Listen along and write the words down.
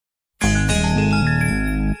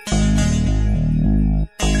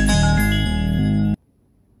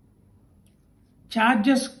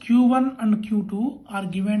Charges q1 and q2 are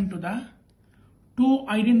given to the two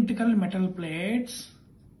identical metal plates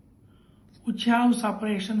which have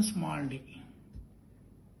separation small d.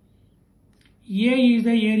 A is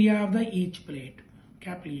the area of the each plate,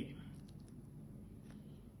 capital A.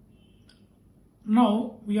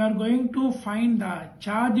 Now we are going to find the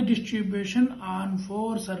charge distribution on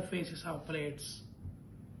four surfaces of plates.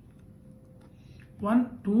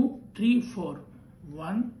 1, 2, 3, 4.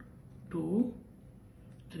 1, 2,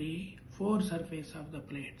 3, 4 surface of the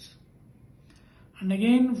plates. And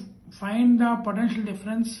again find the potential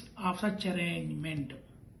difference of such arrangement.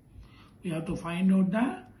 We have to find out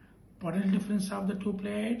the potential difference of the two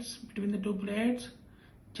plates, between the two plates,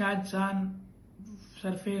 charge on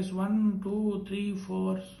surface 1, 2, 3,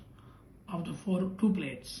 4 of the two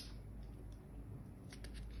plates.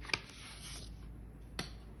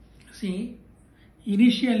 See,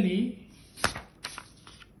 initially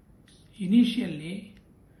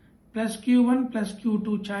plus q1 plus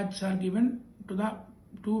q2 charges are given to the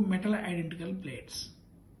two metal identical plates.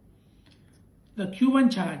 The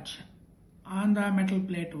q1 charge on the metal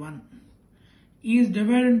plate 1 is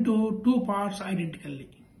divided into two parts identically.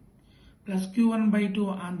 Plus q1 by 2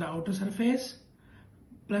 on the outer surface,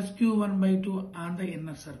 plus q1 by 2 on the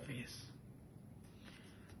inner surface.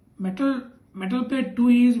 Metal plate 2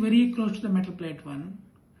 is very close to the metal plate 1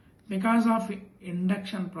 because of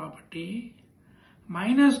induction property.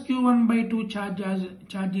 Minus q1 by 2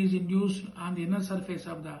 charge is induced on the inner surface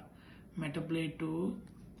of the metal plate 2,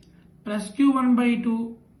 plus q1 by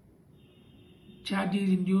 2 charge is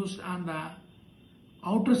induced on the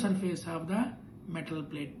outer surface of the metal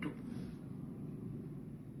plate 2.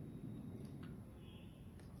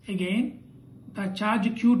 Again, the charge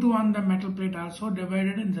q2 on the metal plate also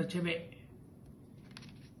divided in such a way.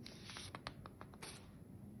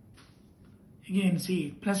 Again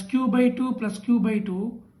see, plus q by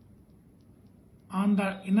 2 on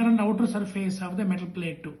the inner and outer surface of the metal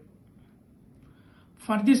plate 2.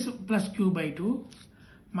 For this plus q by 2,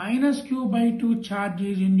 minus q by 2 charge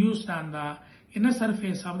is induced on the inner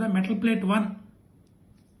surface of the metal plate 1.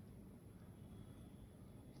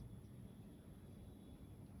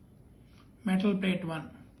 Metal plate 1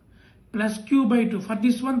 plus q by 2. For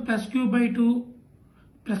this one plus q by 2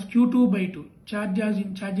 plus q2 by 2 charge is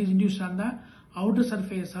induced on the outer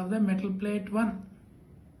surface of the metal plate 1.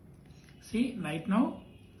 See, right now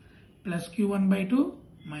plus q1 by 2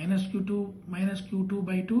 minus q2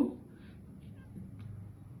 by 2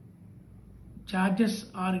 charges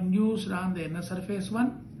are induced on the inner surface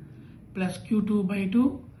 1, plus q2 by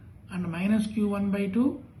 2 and minus q1 by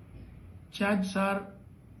 2 charges are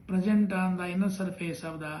present on the inner surface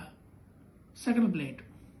of the second plate.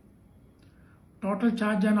 Total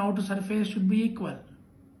charge on outer surface should be equal.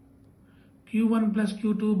 q1 plus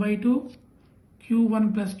q2 by 2,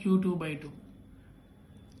 q1 plus q2 by 2.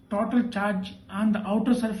 Total charge on the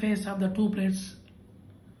outer surface of the two plates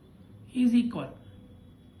is equal.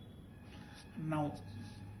 Now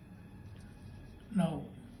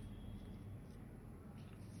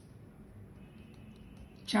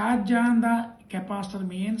charge on the capacitor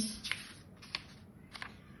means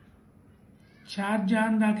charge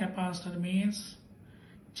on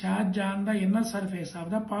the inner surface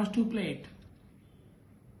of the positive plate.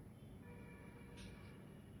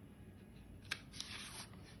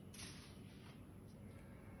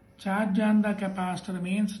 Charge on the capacitor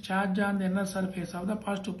means charge on the inner surface of the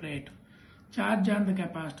positive plate. Charge on the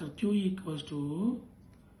capacitor Q equals to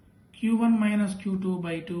Q1 minus Q2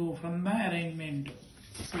 by 2 from the arrangement.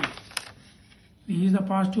 See, this is the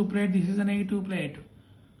positive plate, this is the negative plate.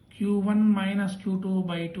 Q1 minus Q2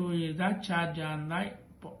 by 2 is the charge on the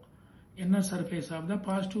inner surface of the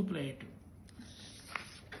positive plate.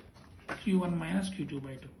 Q1 minus Q2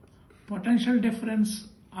 by 2. Potential difference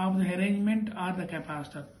of the arrangement or the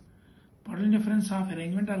capacitor. Potential difference of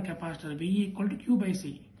arrangement or capacitor V equal to Q by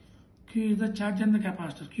C. Q is the charge on the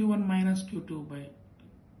capacitor, Q1 minus Q2 by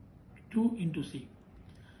 2 into C.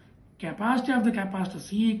 Capacity of the capacitor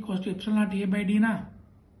C equals to epsilon naught A by D na.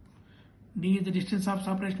 D is the distance of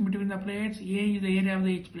separation between the plates, A is the area of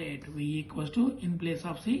each plate. V equals to, in place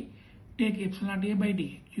of C, take epsilon naught A by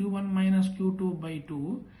D. Q1 minus Q2 by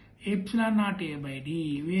 2, epsilon naught A by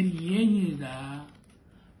D, where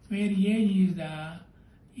A is the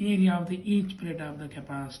area of each plate of the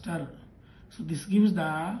capacitor. So this gives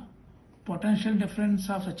the potential difference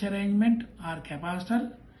of such arrangement or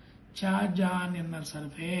capacitor. Charge on inner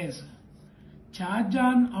surface. Charge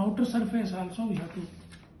on outer surface also we have to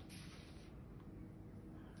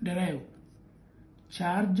derive.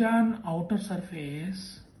 Charge on outer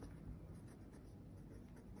surface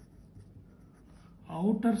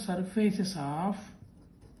outer surfaces of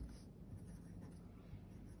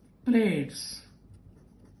plates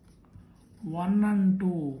 1 and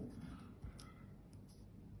 2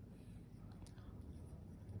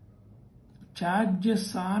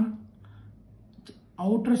 charges on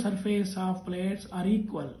outer surface of plates are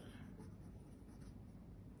equal.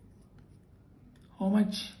 How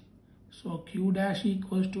much? So q dash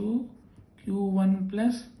equals to q1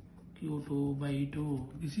 plus q2 by 2.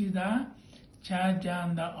 This is the charge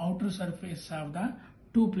on the outer surface of the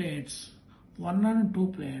two plates, 1 and 2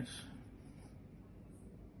 plates.